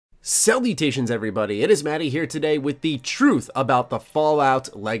Salutations everybody, it is Matty here today with the truth about the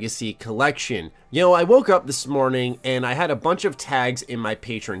Fallout Legacy Collection. You know, I woke up this morning and I had a bunch of tags in my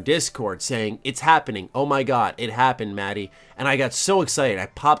patron Discord saying, it's happening, oh my god, it happened, Matty. And I got so excited, I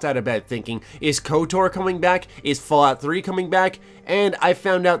popped out of bed thinking, is KOTOR coming back? Is Fallout 3 coming back? And I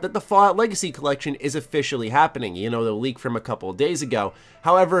found out that the Fallout Legacy Collection is officially happening, you know, the leak from a couple of days ago.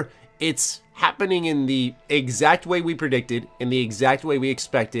 However, it's happening in the exact way we predicted, in the exact way we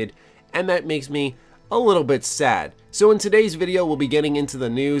expected, and that makes me a little bit sad. So in today's video, we'll be getting into the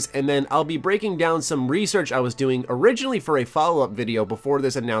news, and then I'll be breaking down some research I was doing originally for a follow-up video before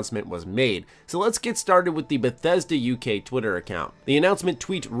this announcement was made. So let's get started with the Bethesda UK Twitter account. The announcement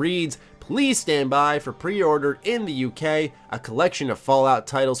tweet reads, "Please stand by for pre-order in the UK, a collection of Fallout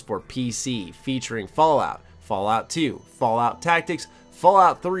titles for PC featuring Fallout, Fallout 2, Fallout Tactics,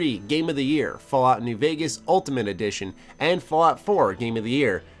 Fallout 3 Game of the Year, Fallout New Vegas Ultimate Edition, and Fallout 4 Game of the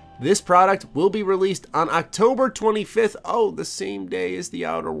Year. This product will be released on October 25th, oh, the same day as the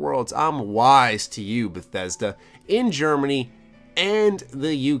Outer Worlds. I'm wise to you, Bethesda, in Germany and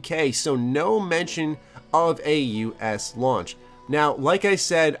the UK, so no mention of a US launch. Now, like I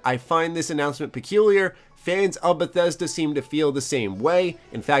said, I find this announcement peculiar. Fans of Bethesda seem to feel the same way.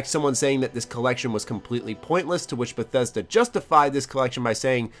 In fact, someone saying that this collection was completely pointless, to which Bethesda justified this collection by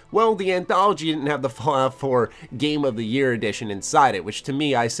saying, well, the anthology didn't have the Fallout 4 Game of the Year edition inside it, which to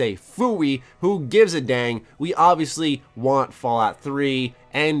me, I say, phooey, who gives a dang? We obviously want Fallout 3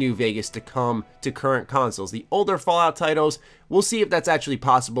 and New Vegas to come to current consoles. The older Fallout titles, we'll see if that's actually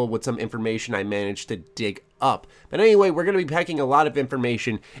possible with some information I managed to dig up. But anyway, we're going to be packing a lot of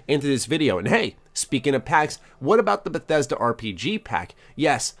information into this video. And hey, speaking of packs, what about the Bethesda RPG pack?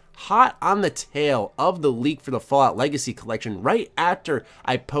 Yes, hot on the tail of the leak for the Fallout Legacy Collection, right after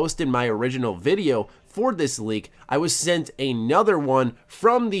I posted my original video for this leak, I was sent another one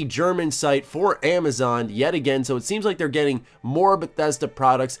from the German site for Amazon yet again, so it seems like they're getting more Bethesda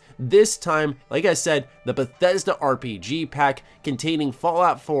products. This time, like I said, the Bethesda RPG pack containing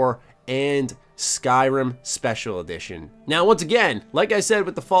Fallout 4 and Skyrim Special Edition. Now, once again, like I said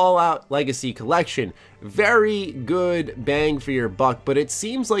with the Fallout Legacy Collection, very good bang for your buck, but it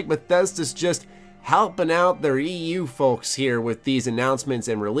seems like Bethesda's just helping out their EU folks here with these announcements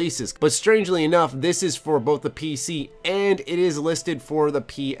and releases. But strangely enough, this is for both the PC and it is listed for the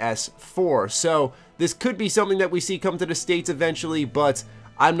PS4. So this could be something that we see come to the States eventually, but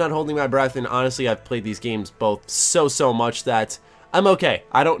I'm not holding my breath, and honestly, I've played these games both so much that I'm okay.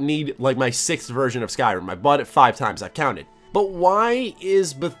 I don't need like my 6th version of Skyrim. I bought it 5 times, I counted. But why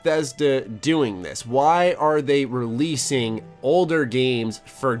is Bethesda doing this? Why are they releasing older games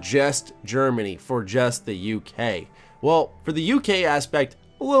for just Germany, for just the UK? Well, for the UK aspect,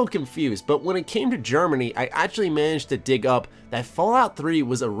 a little confused, but when it came to Germany, I actually managed to dig up that Fallout 3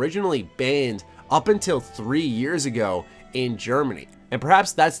 was originally banned up until 3 years ago in Germany. And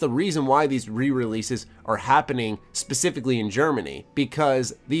perhaps that's the reason why these re-releases are happening specifically in Germany,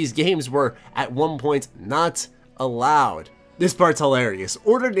 because these games were at one point not allowed. This part's hilarious.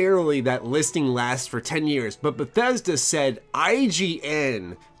 Ordinarily, that listing lasts for 10 years, but Bethesda said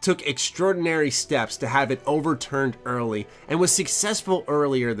IGN took extraordinary steps to have it overturned early and was successful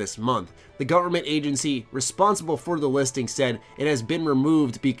earlier this month. The government agency responsible for the listing said it has been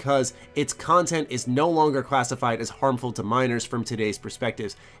removed because its content is no longer classified as harmful to minors from today's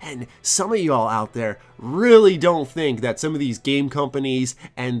perspectives. And some of y'all out there really don't think that some of these game companies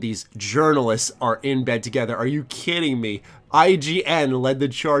and these journalists are in bed together. Are you kidding me? IGN led the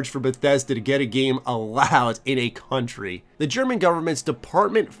charge for Bethesda to get a game allowed in a country. The German government's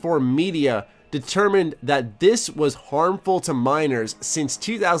Department for Media determined that this was harmful to minors since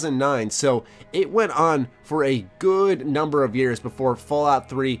 2009, so it went on for a good number of years before Fallout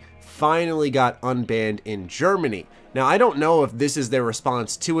 3 finally got unbanned in Germany. Now, I don't know if this is their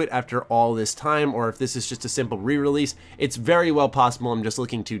response to it after all this time, or if this is just a simple re-release. It's very well possible I'm just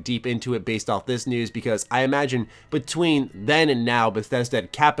looking too deep into it based off this news, because I imagine between then and now, Bethesda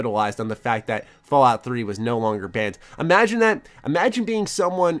had capitalized on the fact that Fallout 3 was no longer banned. Imagine that. Imagine being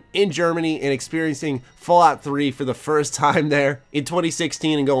someone in Germany and experiencing Fallout 3 for the first time there in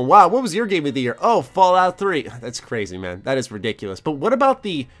 2016 and going, wow, what was your game of the year? Oh, Fallout 3. That's crazy, man. That is ridiculous. But what about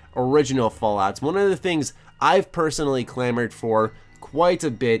the original Fallouts? One of the things I've personally clamored for quite a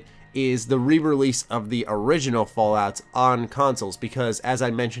bit is the re-release of the original Fallouts on consoles, because as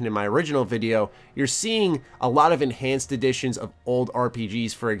I mentioned in my original video, you're seeing a lot of enhanced editions of old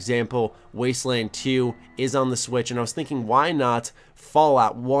RPGs. For example, Wasteland 2 is on the Switch, and I was thinking, why not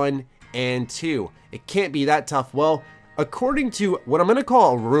Fallout 1 and 2? It can't be that tough. Well, according to what I'm going to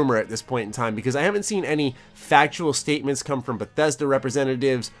call a rumor at this point in time, because I haven't seen any factual statements come from Bethesda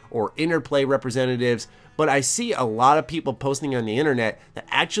representatives or Interplay representatives, but I see a lot of people posting on the internet that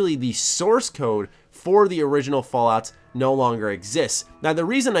actually the source code for the original Fallouts no longer exists. Now, the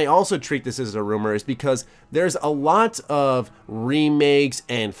reason I also treat this as a rumor is because there's a lot of remakes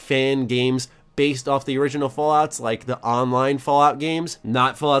and fan games based off the original Fallouts, like the online Fallout games,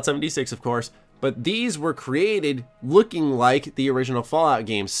 not Fallout 76, of course, but these were created looking like the original Fallout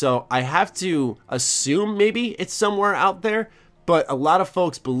games. So I have to assume maybe it's somewhere out there, but a lot of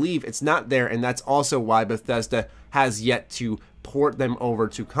folks believe it's not there, and that's also why Bethesda has yet to port them over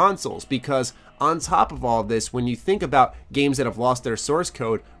to consoles. Because on top of all this, when you think about games that have lost their source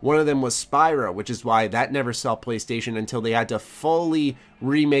code, one of them was Spyro, which is why that never saw PlayStation until they had to fully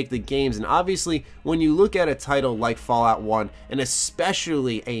remake the games. And obviously, when you look at a title like Fallout 1, and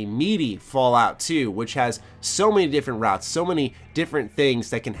especially a meaty Fallout 2, which has so many different routes, so many different things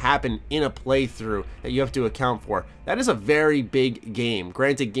that can happen in a playthrough that you have to account for, that is a very big game.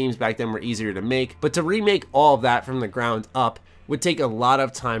 Granted, games back then were easier to make, but to remake all of that from the ground up would take a lot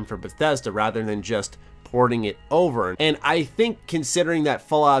of time for Bethesda rather than just porting it over. And I think, considering that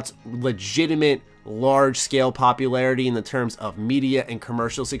Fallout's legitimate large-scale popularity in the terms of media and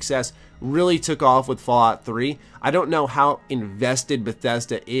commercial success really took off with Fallout 3, I don't know how invested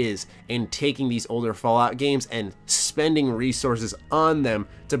Bethesda is in taking these older Fallout games and spending resources on them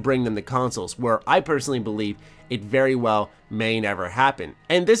to bring them to consoles, where I personally believe it very well may never happen.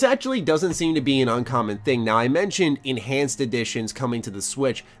 And this actually doesn't seem to be an uncommon thing. Now, I mentioned enhanced editions coming to the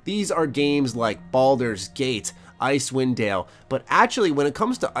Switch. These are games like Baldur's Gate, Icewind Dale, but actually when it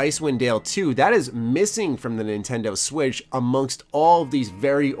comes to Icewind Dale 2, that is missing from the Nintendo Switch amongst all of these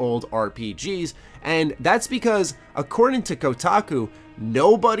very old RPGs, and that's because, according to Kotaku,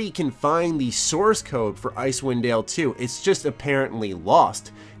 nobody can find the source code for Icewind Dale 2. It's just apparently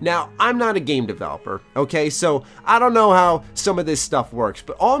lost. Now, I'm not a game developer, okay, so I don't know how some of this stuff works,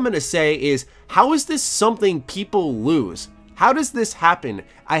 but all I'm going to say is, how is this something people lose? How does this happen?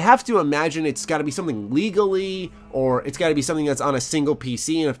 I have to imagine it's got to be something legally, or it's got to be something that's on a single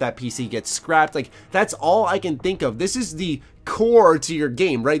PC, and if that PC gets scrapped, like, that's all I can think of. This is the core to your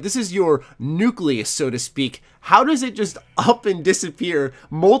game, right? This is your nucleus, so to speak. How does it just up and disappear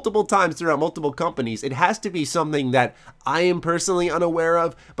multiple times throughout multiple companies? It has to be something that I am personally unaware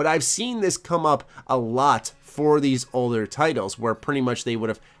of, but I've seen this come up a lot for these older titles, where pretty much they would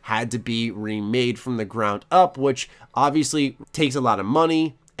have had to be remade from the ground up, which obviously takes a lot of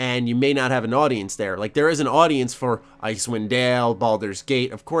money, and you may not have an audience there. Like, there is an audience for Icewind Dale, Baldur's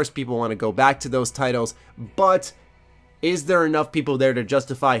Gate. Of course, people want to go back to those titles, but is there enough people there to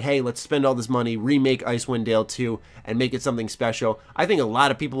justify, hey, let's spend all this money, remake Icewind Dale 2, and make it something special? I think a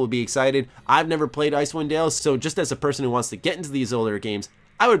lot of people will be excited. I've never played Icewind Dale, so just as a person who wants to get into these older games,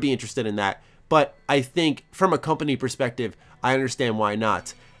 I would be interested in that. But I think from a company perspective, I understand why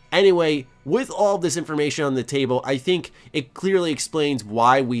not. Anyway, with all this information on the table, I think it clearly explains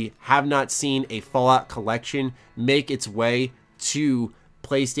why we have not seen a Fallout collection make its way to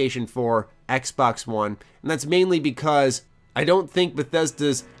PlayStation 4, Xbox One, and that's mainly because I don't think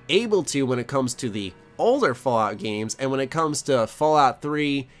Bethesda's able to when it comes to the older Fallout games, and when it comes to Fallout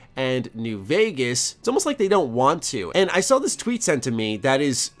 3 and New Vegas, it's almost like they don't want to. And I saw this tweet sent to me that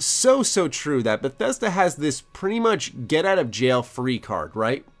is so true, that Bethesda has this pretty much get out of jail free card,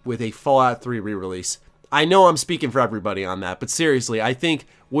 right, with a Fallout 3 re-release. I know I'm speaking for everybody on that, but seriously, I think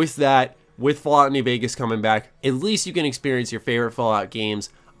with that, with Fallout New Vegas coming back, at least you can experience your favorite Fallout games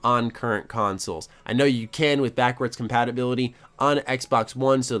on current consoles. I know you can with backwards compatibility on Xbox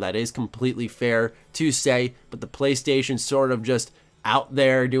One, so that is completely fair to say, but the PlayStation's sort of just out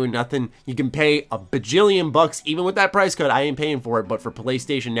there doing nothing. You can pay a bajillion bucks, even with that price code. I ain't paying for it, but for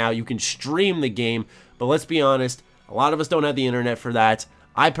PlayStation now, you can stream the game. But let's be honest, a lot of us don't have the internet for that.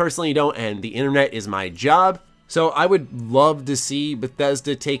 I personally don't, and the internet is my job. So I would love to see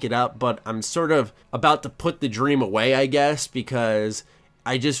Bethesda take it up, but I'm sort of about to put the dream away, I guess, because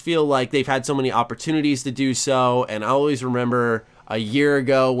I just feel like they've had so many opportunities to do so. And I always remember a year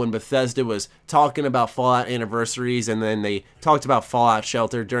ago when Bethesda was talking about Fallout anniversaries, and then they talked about Fallout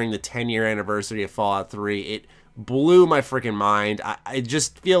Shelter during the 10-year anniversary of Fallout 3. It blew my freaking mind. I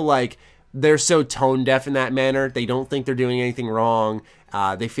just feel like they're so tone deaf in that manner. They don't think they're doing anything wrong.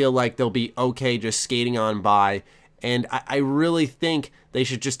 They feel like they'll be okay just skating on by. And I really think they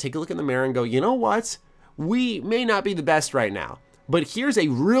should just take a look in the mirror and go, you know what? We may not be the best right now, but here's a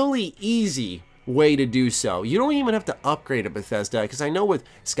really easy way to do so. You don't even have to upgrade to Bethesda, because I know with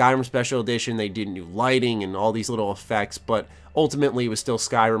Skyrim Special Edition they did new lighting and all these little effects, but ultimately it was still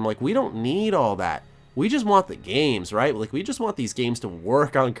Skyrim. Like, we don't need all that. we just want the games, right? Like, we just want these games to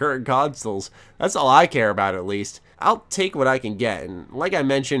work on current consoles. That's all I care about, at least. I'll take what I can get, and like I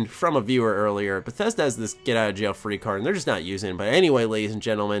mentioned from a viewer earlier, Bethesda has this get-out-of-jail-free card, and they're just not using it. But anyway, ladies and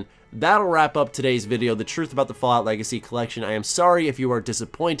gentlemen, that'll wrap up today's video, the truth about the Fallout Legacy Collection. I am sorry if you are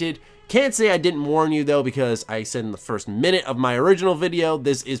disappointed. Can't say I didn't warn you, though, because I said in the first minute of my original video,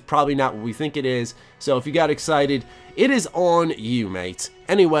 this is probably not what we think it is. So if you got excited, it is on you, mates.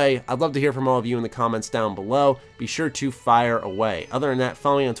 Anyway, I'd love to hear from all of you in the comments down below. Be sure to fire away. Other than that,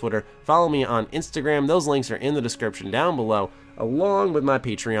 follow me on Twitter, follow me on Instagram. Those links are in the description down below, along with my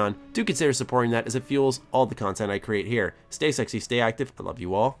Patreon. Do consider supporting that as it fuels all the content I create here. Stay sexy, stay active. I love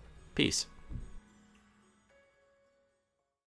you all. Peace.